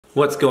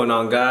What's going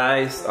on,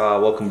 guys?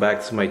 Welcome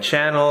back to my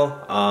channel.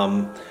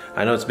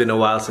 I know it's been a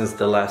while since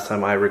the last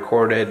time I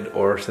recorded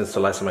or since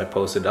the last time I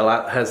posted. A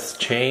lot has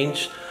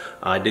changed.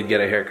 I did get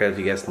a haircut, if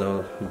you guys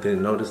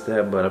didn't notice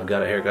that, but I've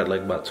got a haircut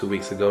like about 2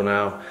 weeks ago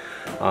now.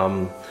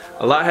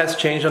 A lot has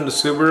changed on the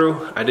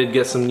Subaru. I did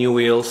get some new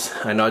wheels.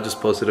 I know I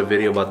just posted a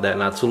video about that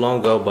not too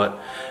long ago, but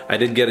I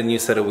did get a new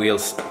set of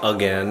wheels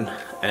again.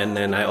 And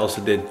then I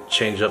also did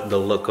change up the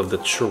look of the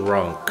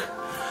trunk.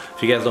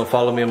 If you guys don't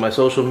follow me on my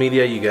social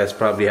media, you guys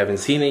probably haven't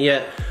seen it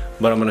yet,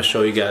 but I'm gonna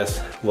show you guys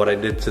what I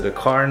did to the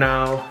car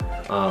now.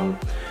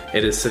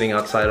 It is sitting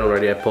outside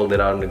already. I pulled it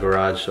out in the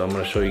garage, so I'm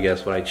gonna show you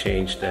guys what I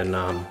changed and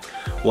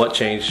what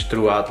changed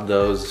throughout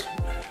those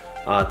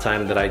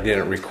time that I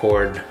didn't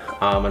record.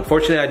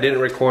 Unfortunately, I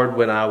didn't record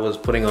when I was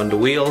putting on the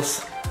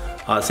wheels.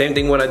 Same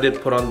thing when I did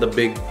put on the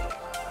big,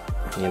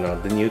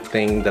 the new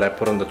thing that I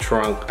put on the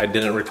trunk. I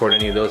didn't record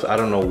any of those. I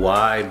don't know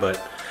why, but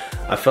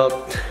I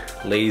felt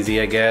lazy,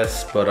 I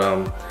guess, but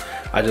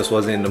I just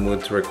wasn't in the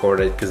mood to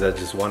record it because I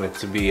just wanted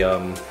to be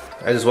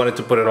I just wanted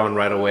to put it on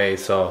right away.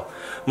 So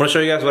I'm gonna show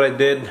you guys what I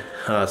did.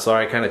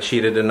 Sorry, I kind of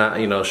cheated and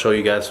not show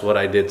you guys what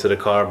I did to the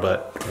car,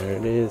 but there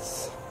it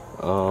is.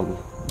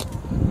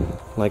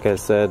 Like I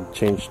said,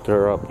 changed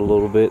her up a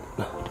little bit.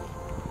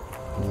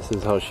 This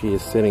is how she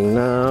is sitting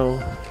now.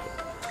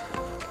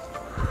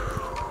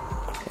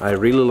 I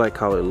really like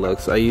how it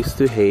looks. I used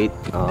to hate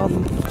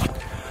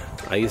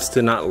I used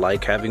to not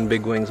like having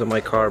big wings on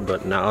my car,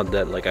 but now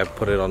that I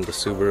put it on the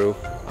Subaru,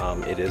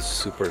 it is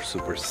super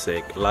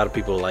sick. A lot of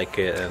people like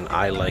it and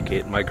I like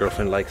it. My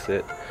girlfriend likes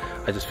it.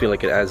 I just feel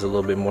like it adds a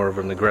little bit more of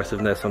an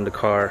aggressiveness on the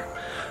car.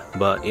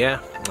 But yeah,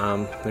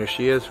 there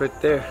she is right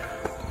there.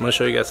 I'm gonna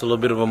show you guys a little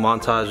bit of a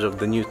montage of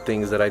the new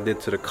things that I did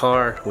to the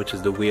car, which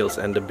is the wheels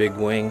and the big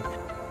wing.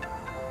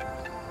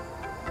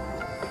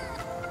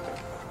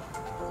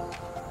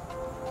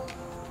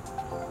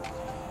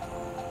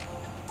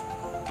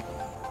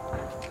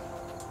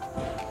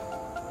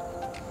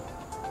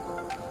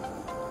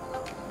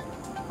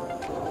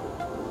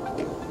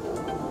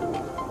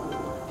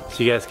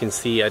 So you guys can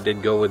see I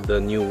did go with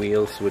the new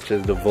wheels, which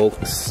is the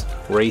Volks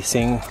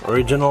Racing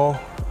Original.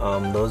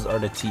 Those are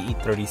the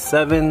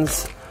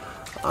TE37s.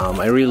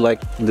 I really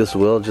like this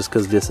wheel just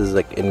because this is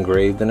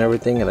engraved and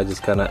everything, and it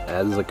just kind of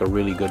adds a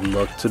really good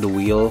look to the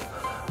wheel.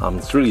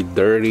 It's really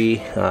dirty.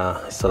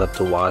 I still have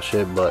to wash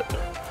it, but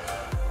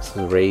this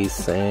is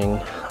Racing.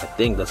 I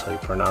think that's how you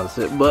pronounce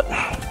it, but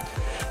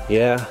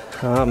yeah,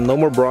 no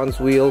more bronze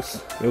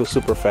wheels. It was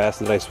super fast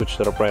that I switched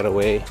it up right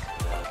away.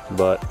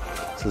 But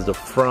this is the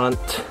front.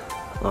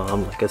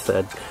 Like I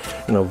said,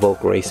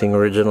 Volk Racing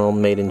Original,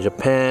 made in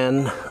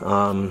Japan.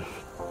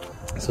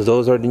 So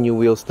those are the new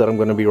wheels that I'm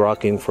going to be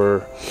rocking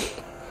for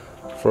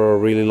a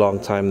really long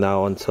time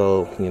now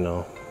until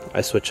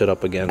I switch it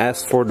up again.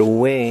 As for the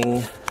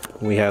wing,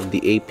 we have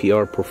the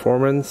APR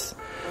Performance.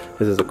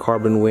 This is a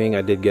carbon wing.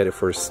 I did get it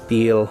for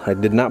steel. I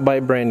did not buy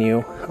brand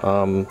new.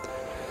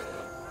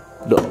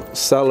 The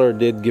seller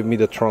did give me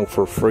the trunk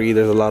for free.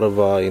 There's a lot of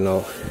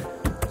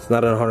it's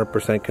not in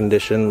 100%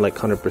 condition,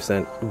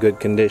 100%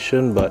 good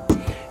condition, but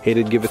he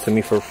did give it to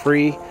me for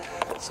free,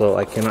 so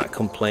I cannot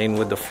complain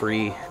with the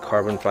free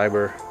carbon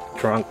fiber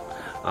trunk.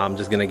 I'm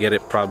just gonna get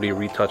it probably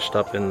retouched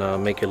up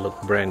and make it look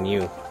brand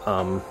new.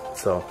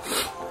 So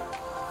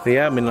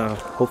yeah,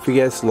 hope you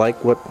guys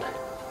like what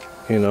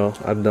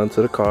I've done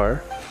to the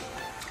car.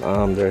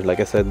 Like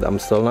I said, I'm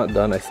still not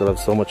done. I still have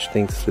so much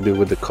things to do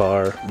with the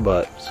car,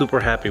 but super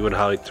happy with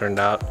how it turned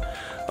out.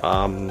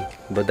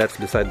 But that's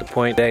beside the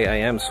point. Today I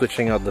am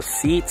switching out the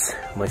seats,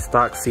 my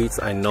stock seats.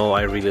 I know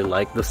I really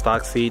like the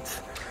stock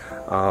seats,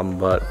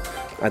 but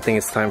I think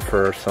it's time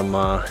for some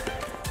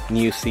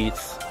new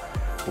seats.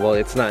 Well,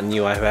 it's not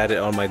new. I've had it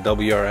on my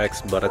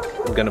WRX, but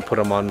I'm gonna put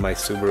them on my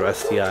Subaru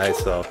STI,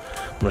 so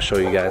I'm gonna show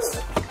you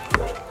guys.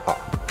 Oh,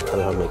 I don't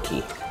have my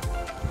key.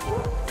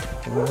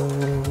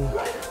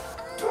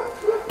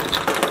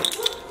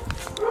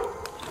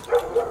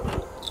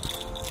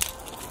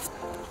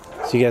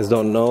 So you guys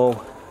don't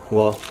know,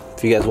 well,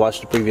 if you guys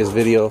watched the previous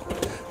video,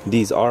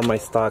 these are my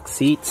stock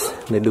seats.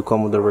 They do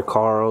come with the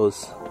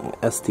Recaro's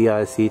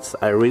STI seats.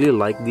 I really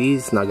like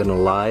these, not gonna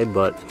lie,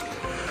 but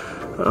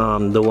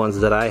the ones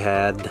that I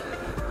had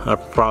are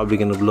probably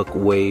gonna look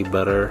way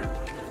better,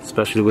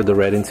 especially with the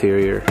red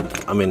interior.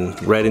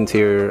 Red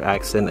interior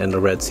accent and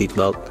the red seat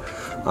belt.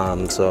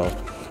 So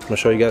I'm gonna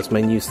show you guys my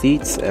new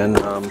seats, and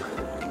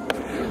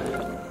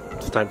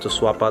it's time to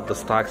swap out the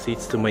stock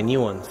seats to my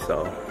new ones.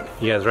 So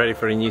you guys ready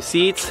for the new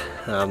seats?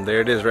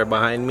 There it is right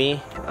behind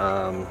me.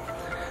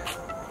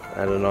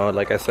 I don't know,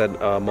 like I said,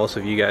 most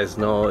of you guys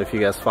know, if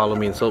you guys follow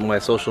me in my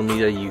social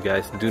media, you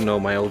guys do know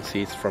my old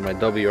seats from my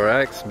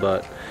WRX,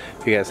 but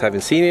if you guys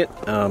haven't seen it,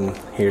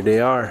 here they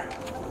are.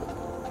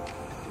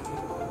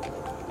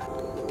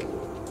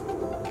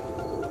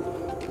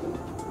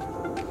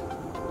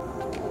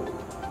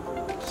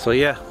 So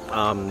yeah,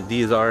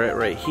 these are it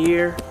right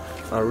here.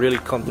 Really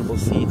comfortable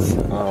seats.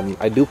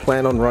 I do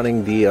plan on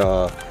running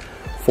the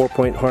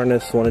 4-point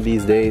harness one of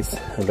these days.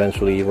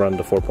 Eventually run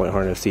the 4-point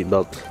harness seat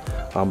belt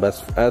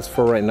As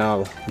for right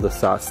now, the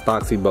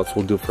stock seat belts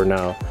will do for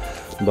now.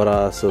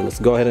 But so let's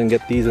go ahead and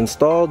get these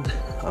installed.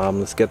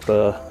 Let's get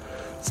the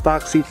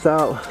stock seats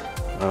out.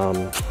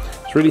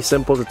 It's really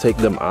simple to take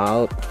them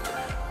out.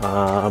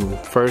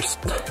 First,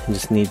 you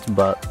just need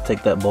to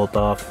take that bolt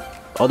off.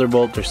 Other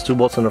bolt, there's 2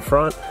 bolts in the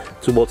front,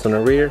 2 bolts in the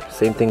rear.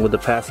 Same thing with the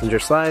passenger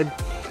side.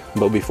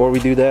 But before we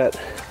do that,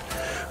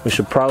 we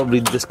should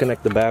probably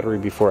disconnect the battery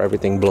before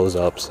everything blows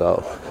up.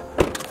 So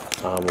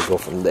we'll go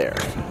from there.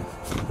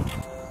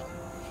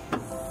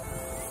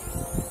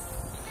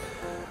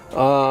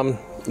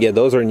 Yeah,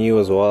 those are new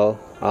as well.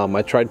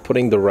 I tried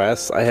putting the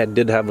rest. I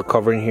did have a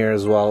cover in here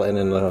as well, and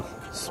then a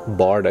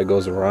bar that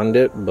goes around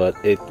it, but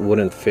it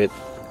wouldn't fit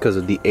because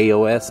of the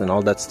AOS and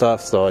all that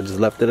stuff. So I just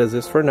left it as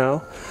is for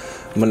now.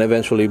 I'm gonna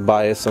eventually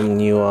buy some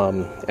new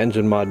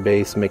engine mod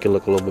base, make it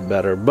look a little bit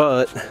better.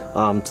 But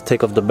to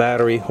take off the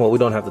battery, well, we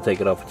don't have to take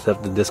it off, we just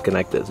have to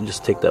disconnect it. So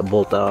just take that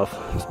bolt off,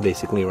 just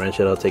basically wrench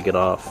it out, take it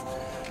off.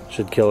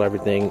 Should kill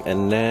everything,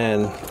 and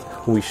then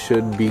we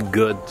should be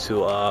good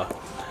to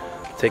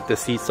take the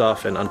seats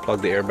off and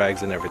unplug the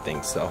airbags and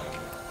everything. So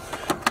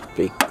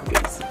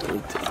basically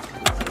take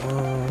these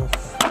off.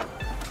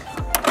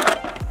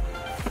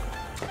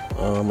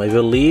 I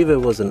believe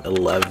it was an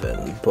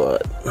 11,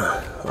 but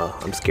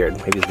I'm scared.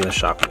 Maybe it's gonna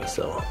shock me,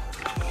 so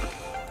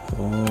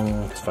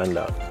let's find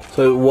out.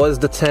 So it was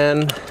the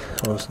 10.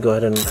 Let's go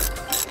ahead and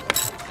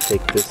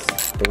take this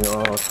thing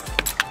off.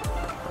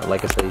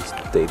 Like I said, you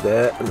take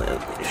that, and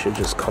then it should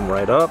just come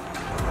right up.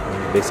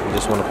 And basically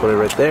just want to put it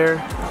right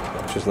there.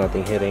 There's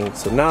nothing hitting.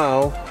 So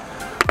now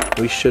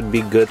we should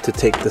be good to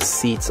take the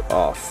seats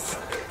off.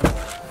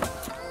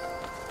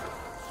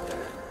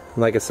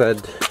 Like I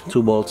said,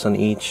 2 bolts on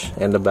each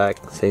and the back.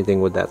 Same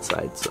thing with that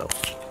side. So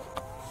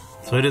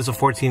it is a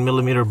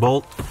 14mm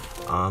bolt.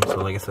 So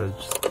like I said,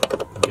 just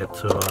get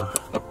to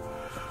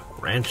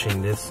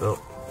wrenching this. So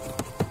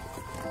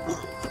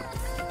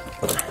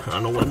I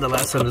don't know when the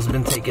last time it's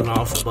been taken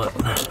off, but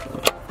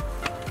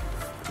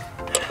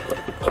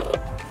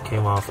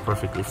came off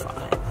perfectly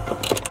fine.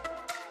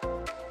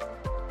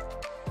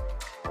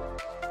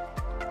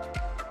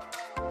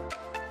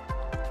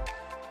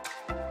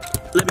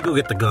 Let me go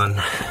get the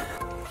gun.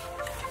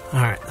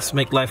 Alright, let's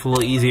make life a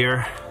little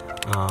easier.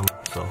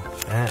 So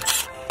that,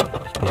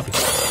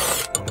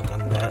 basically,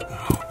 done that.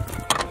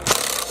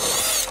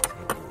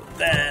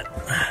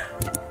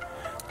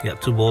 We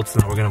got 2 bolts,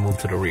 now we're gonna move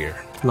to the rear.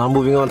 Now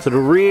moving on to the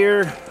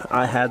rear,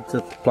 I had to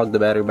plug the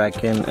battery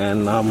back in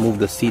and move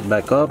the seat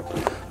back up.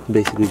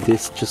 Basically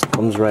this just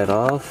comes right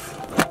off.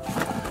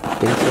 I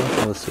think so.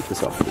 Let's take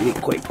this off really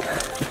quick.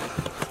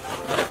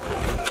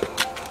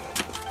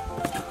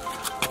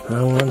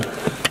 That one,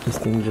 this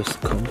thing just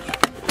comes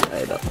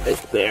right up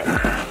right there.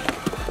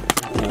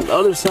 And the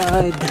other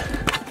side,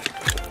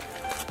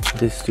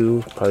 this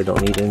 2 probably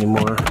don't need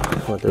anymore,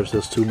 but there's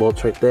those 2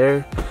 bolts right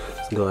there.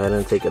 Let's go ahead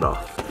and take it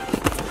off.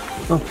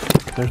 Oh,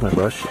 there's my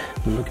brush.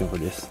 I'm looking for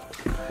this.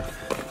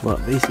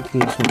 But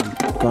basically, just want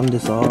to gun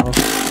this off.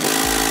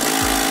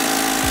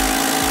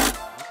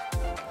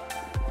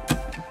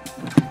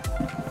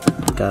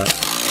 Got.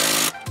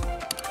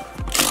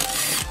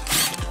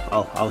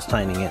 Oh, I was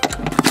tightening it.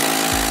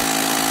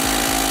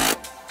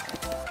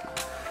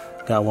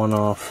 Got one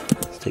off.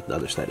 Let's take the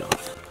other side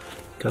off.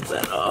 Cut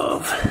that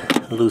off.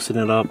 Loosen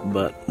it up,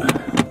 but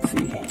let's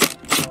see.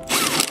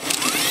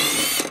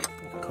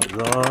 Comes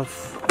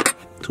off.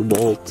 2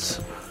 bolts.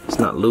 Let's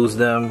not lose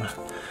them.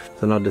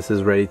 So now this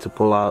is ready to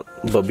pull out.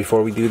 But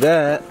before we do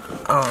that,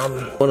 I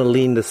want to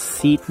lean the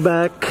seat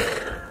back,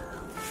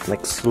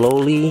 like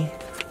slowly,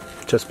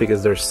 just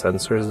because there's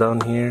sensors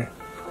down here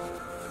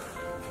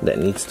that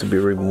needs to be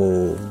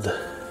removed.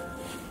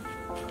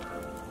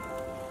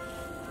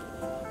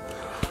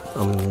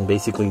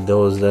 Basically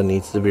those that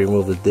needs to be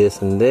removed,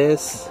 this and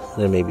this,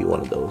 and then maybe one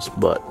of those,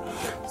 but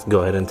let's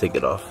go ahead and take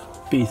it off.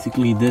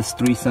 Basically this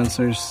 3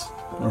 sensors,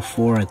 or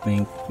 4 I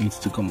think, needs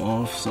to come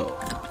off. So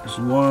there's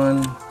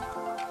 1,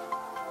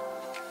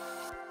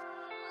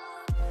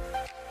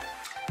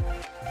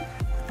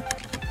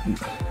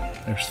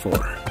 there's 4.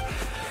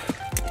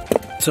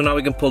 So now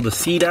we can pull the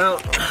seat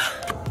out.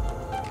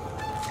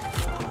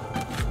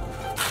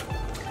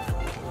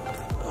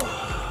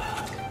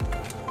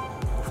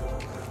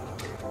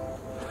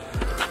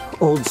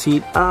 Old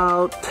seat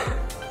out.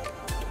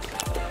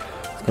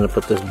 Just gonna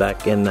put this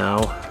back in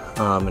now,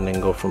 and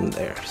then go from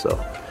there. So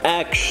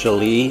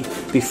actually,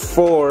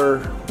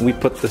 before we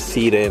put the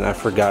seat in, I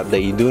forgot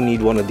that you do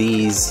need one of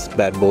these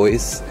bad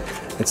boys.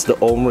 It's the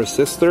ohm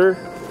resistor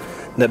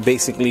that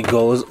basically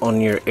goes on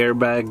your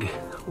airbag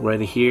right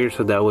here,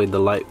 so that way the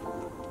light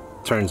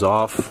turns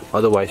off.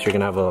 Otherwise you're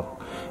gonna have a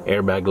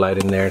airbag light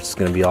in there. It's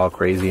gonna be all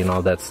crazy and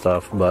all that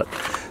stuff, but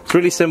it's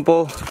really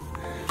simple.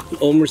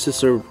 Ohm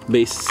resistor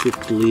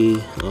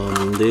basically,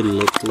 they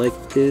look like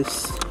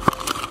this.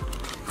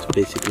 It's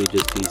basically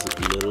just these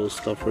little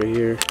stuff right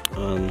here.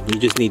 You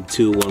just need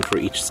 2, one for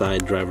each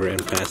side, driver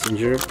and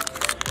passenger.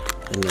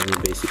 And then you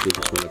basically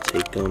just want to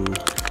take them,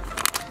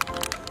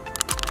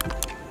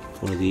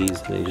 one of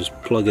these, and you just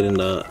plug it in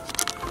the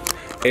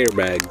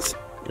airbags.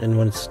 and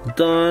when it's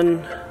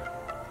done,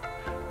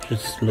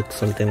 just looks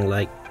something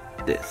like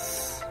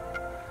this.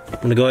 I'm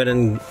gonna go ahead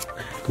and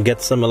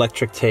get some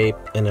electric tape,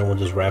 and then we'll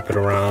just wrap it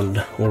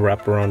around. We'll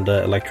wrap around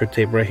the electric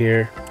tape right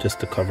here just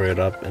to cover it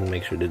up and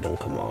make sure they don't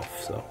come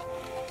off. So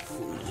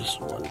just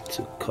want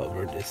to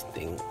cover this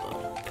thing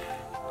up.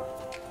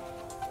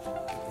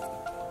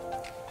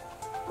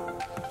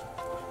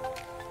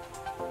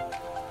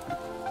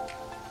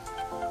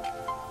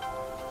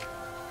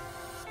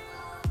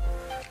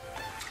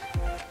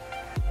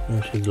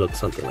 It should look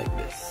something like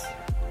this.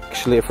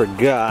 Actually, I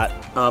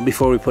forgot,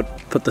 before we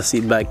put the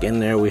seat back in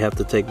there, we have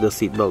to take the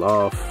seat belt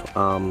off,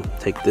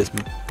 take this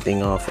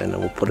thing off, and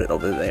then we'll put it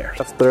over there.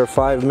 After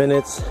 5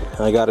 minutes,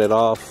 I got it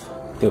off.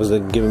 It was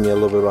giving me a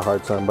little bit of a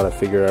hard time, but I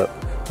figured out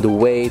the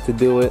way to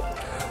do it.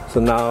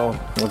 So now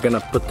we're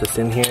gonna put this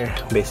in here,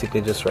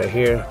 basically just right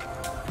here.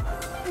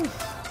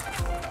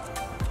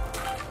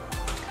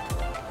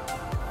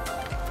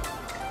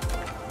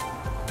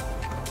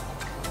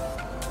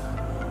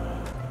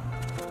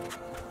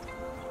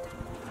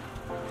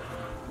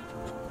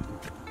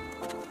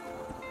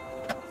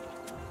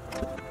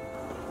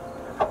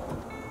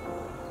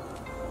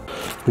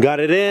 Got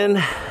it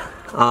in.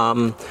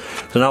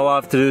 So now all I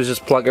have to do is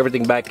just plug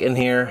everything back in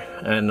here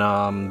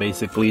and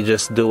basically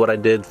just do what I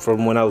did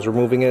from when I was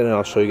removing it, and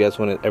I'll show you guys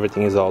when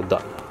everything is all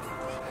done.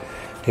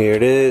 Here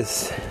it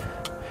is.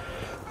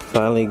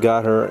 Finally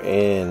got her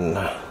in.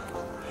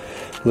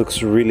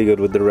 Looks really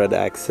good with the red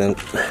accent,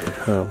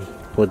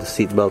 with the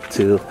seat belt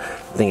too.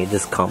 I think it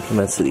just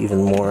complements it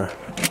even more.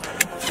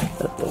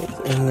 That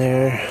thing's in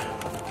there.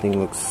 Thing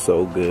looks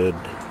so good.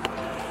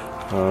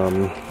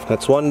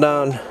 That's one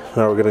down.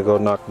 Now we're gonna go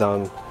knock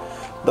down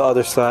the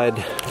other side.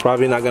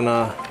 Probably not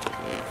gonna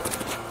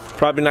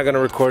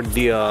record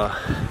the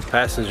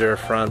passenger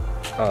front,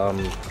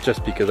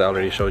 just because I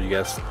already showed you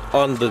guys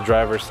on the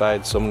driver's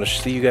side. So I'm gonna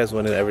see you guys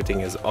when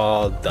everything is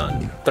all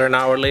done. After an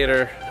hour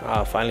later,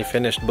 finally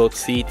finished both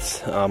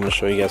seats. I'm gonna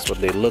show you guys what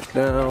they look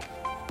now.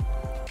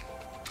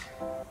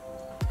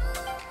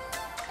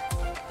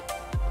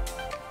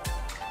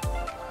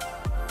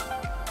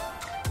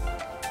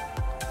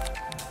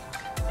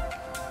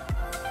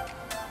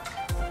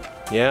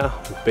 Yeah,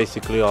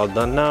 basically all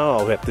done now.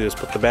 All we have to do is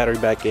put the battery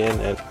back in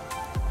and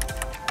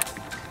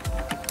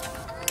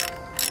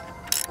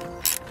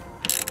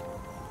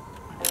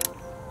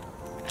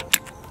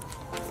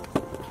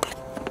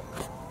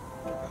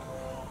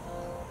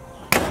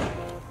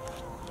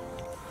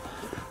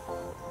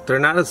they're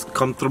not as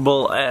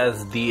comfortable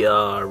as the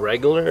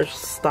regular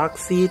stock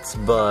seats,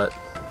 but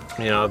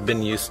you know, I've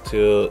been used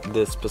to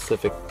this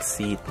specific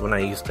seat when I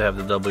used to have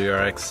the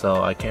WRX,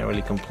 so I can't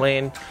really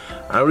complain.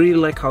 I really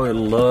like how it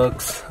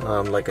looks.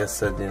 Like I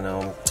said, you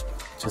know,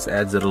 just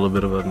adds it a little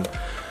bit of an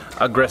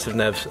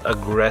aggressiveness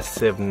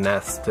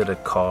to the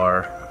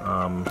car.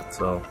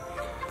 So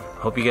I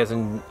hope you guys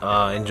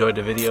enjoyed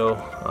the video.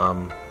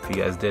 If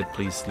you guys did,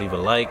 please leave a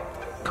like,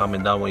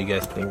 comment down what you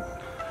guys think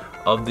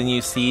of the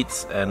new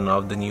seats and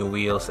of the new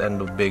wheels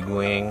and the big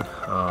wing.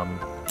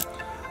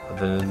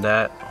 Other than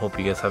that, hope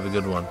you guys have a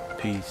good one.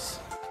 Peace.